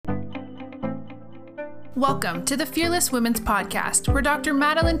Welcome to the Fearless Women's Podcast, where Dr.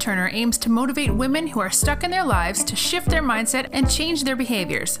 Madeline Turner aims to motivate women who are stuck in their lives to shift their mindset and change their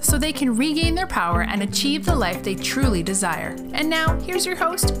behaviors so they can regain their power and achieve the life they truly desire. And now, here's your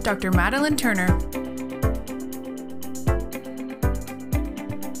host, Dr. Madeline Turner.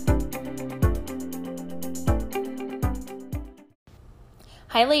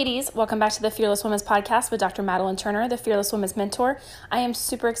 Hi ladies, welcome back to the Fearless Women's Podcast with Dr. Madeline Turner, the Fearless Women's Mentor. I am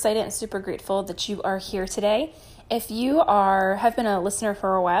super excited and super grateful that you are here today. If you have been a listener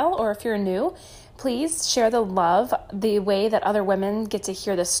for a while, or if you're new, please share the love. The way that other women get to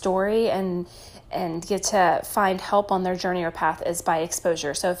hear the story and get to find help on their journey or path is by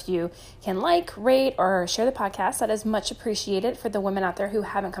exposure. So if you can rate, or share the podcast, that is much appreciated for the women out there who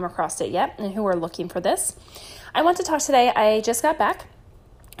haven't come across it yet and who are looking for this. I want to talk today. I just got back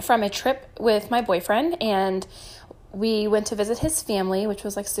from a trip with my boyfriend, and we went to visit his family, which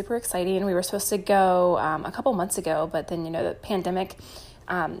was super exciting. We were supposed to go a couple months ago, but then the pandemic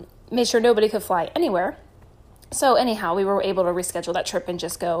made sure nobody could fly anywhere. So anyhow, we were able to reschedule that trip and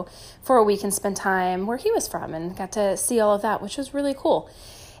just go for a week and spend time where he was from, and got to see all of that, which was really cool.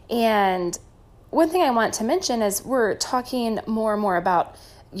 And one thing I want to mention is we're talking more and more about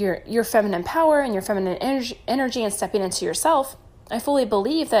your feminine power and your feminine energy and stepping into yourself. I fully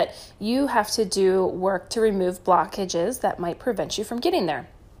believe that you have to do work to remove blockages that might prevent you from getting there.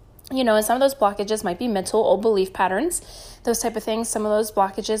 And some of those blockages might be mental, old belief patterns, those type of things. Some of those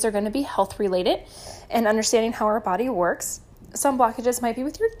blockages are going to be health related and understanding how our body works. Some blockages might be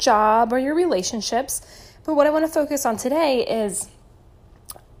with your job or your relationships. But what I want to focus on today is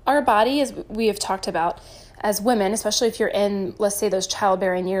our body, as we have talked about as women, especially if you're in, let's say, those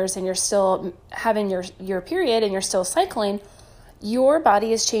childbearing years and you're still having your period and you're still cycling. Your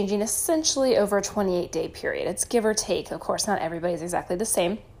body is changing essentially over a 28-day period. It's give or take. Of course, not everybody's exactly the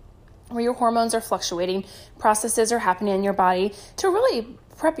same. Where your hormones are fluctuating, processes are happening in your body to really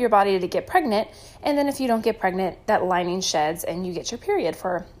prep your body to get pregnant. And then if you don't get pregnant, that lining sheds and you get your period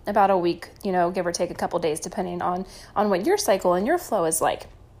for about a week, give or take a couple days, depending on what your cycle and your flow is like.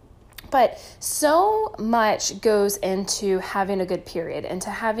 But so much goes into having a good period and to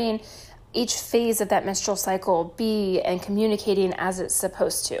having each phase of that menstrual cycle be and communicating as it's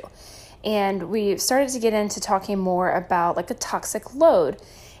supposed to. And we've started to get into talking more about a toxic load.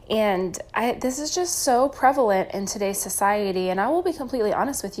 And this is just so prevalent in today's society. And I will be completely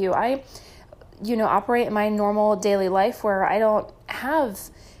honest with you. I, operate in my normal daily life where I don't have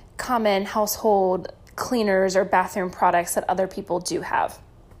common household cleaners or bathroom products that other people do have.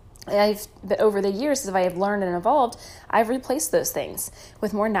 Over the years, as I have learned and evolved, I've replaced those things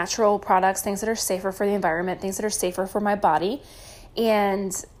with more natural products, things that are safer for the environment, things that are safer for my body.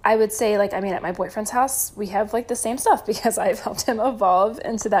 And I would say, at my boyfriend's house, we have the same stuff because I've helped him evolve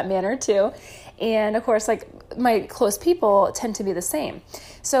into that manner too. And of course, my close people tend to be the same.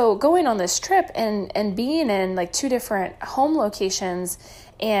 So going on this trip and being in two different home locations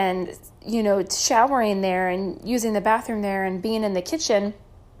and, showering there and using the bathroom there and being in the kitchen,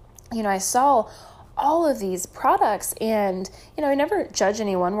 I saw all of these products and, I never judge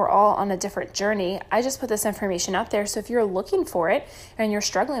anyone. We're all on a different journey. I just put this information out there. So if you're looking for it and you're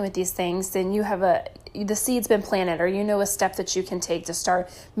struggling with these things, then you have the seed's been planted, or a step that you can take to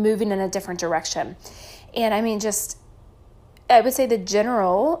start moving in a different direction. And I would say the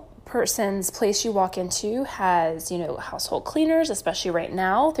general person's place you walk into has, household cleaners, especially right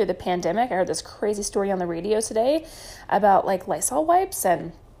now through the pandemic. I heard this crazy story on the radio today about Lysol wipes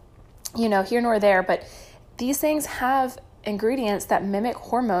and here nor there, but these things have ingredients that mimic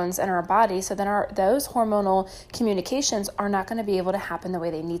hormones in our body, so then those hormonal communications are not going to be able to happen the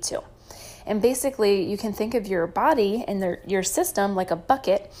way they need to. And basically, you can think of your body and your system like a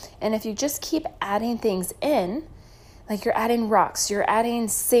bucket, and if you just keep adding things in, you're adding rocks, you're adding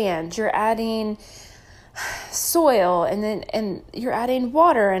sand, you're adding soil, and you're adding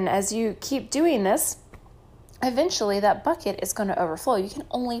water, and as you keep doing this, eventually that bucket is going to overflow. You can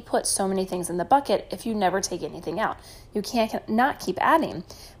only put so many things in the bucket if you never take anything out. You can't not keep adding,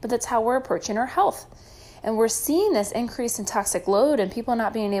 but that's how we're approaching our health. And we're seeing this increase in toxic load and people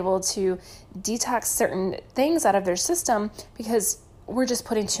not being able to detox certain things out of their system because we're just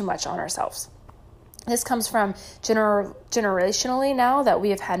putting too much on ourselves. This comes from generationally now that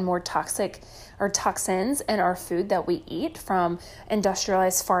we have had more toxins in our food that we eat from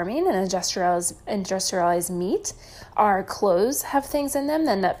industrialized farming and industrialized meat. Our clothes have things in them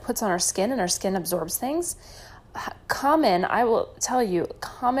then that puts on our skin, and our skin absorbs things. I will tell you,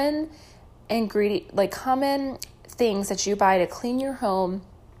 common things that you buy to clean your home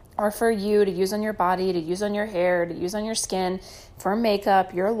are for you to use on your body, to use on your hair, to use on your skin, for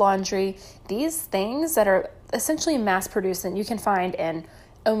makeup, your laundry. These things that are essentially mass produced and you can find in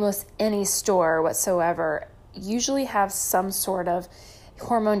almost any store whatsoever usually have some sort of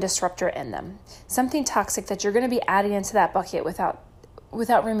hormone disruptor in them. Something toxic that you're going to be adding into that bucket without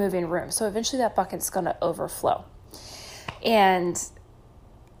removing room. So eventually that bucket's going to overflow. And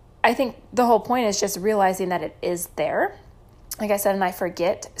I think the whole point is just realizing that it is there. Like I said, and I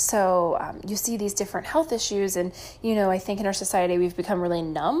forget. So you see these different health issues. And, I think in our society, we've become really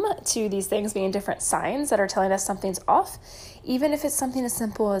numb to these things being different signs that are telling us something's off. Even if it's something as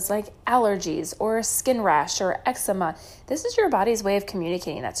simple as like allergies or a skin rash or eczema, this is your body's way of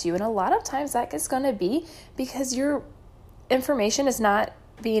communicating that to you. And a lot of times that is going to be because your information is not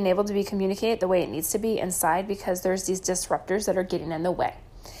being able to be communicated the way it needs to be inside because there's these disruptors that are getting in the way.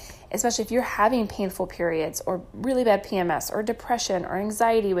 Especially if you're having painful periods or really bad PMS or depression or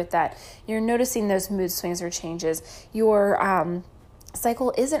anxiety with that, you're noticing those mood swings or changes, your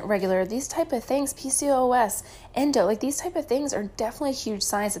cycle isn't regular, these type of things, PCOS, endo, like these type of things are definitely huge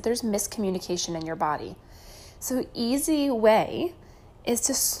signs that there's miscommunication in your body. So easy way is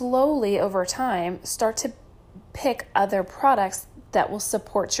to slowly over time start to pick other products that will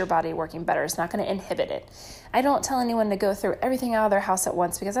support your body working better. It's not going to inhibit it. I don't tell anyone to go through everything out of their house at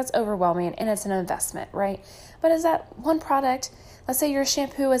once because that's overwhelming and it's an investment, right? But is that one product, let's say your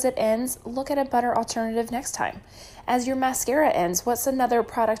shampoo as it ends, look at a better alternative next time. As your mascara ends, what's another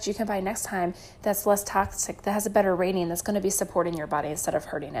product you can buy next time that's less toxic, that has a better rating, that's going to be supporting your body instead of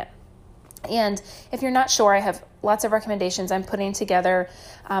hurting it? And if you're not sure, I have lots of recommendations. I'm putting together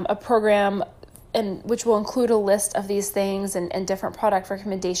a program which will include a list of these things and different product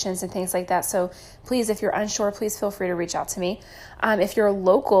recommendations and things like that. So please, if you're unsure, please feel free to reach out to me. If you're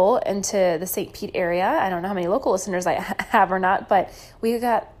local into the St. Pete area, I don't know how many local listeners I have or not, but we've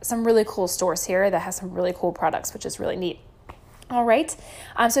got some really cool stores here that have some really cool products, which is really neat. All right.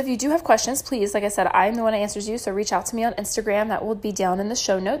 So if you do have questions, please, like I said, I'm the one that answers you. So reach out to me on Instagram. That will be down in the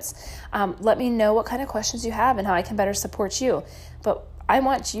show notes. Let me know what kind of questions you have and how I can better support you. But I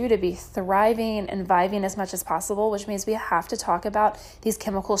want you to be thriving and vibing as much as possible, which means we have to talk about these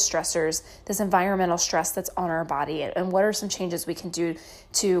chemical stressors, this environmental stress that's on our body, and what are some changes we can do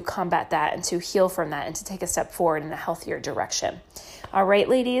to combat that and to heal from that and to take a step forward in a healthier direction. All right,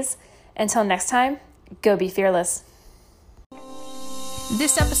 ladies, until next time, go be fearless.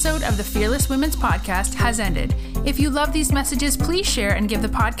 This episode of the Fearless Women's Podcast has ended. If you love these messages, please share and give the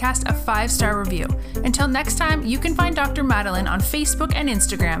podcast a 5-star review. Until next time, you can find Dr. Madeline on Facebook and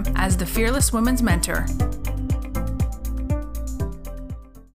Instagram as the Fearless Women's Mentor.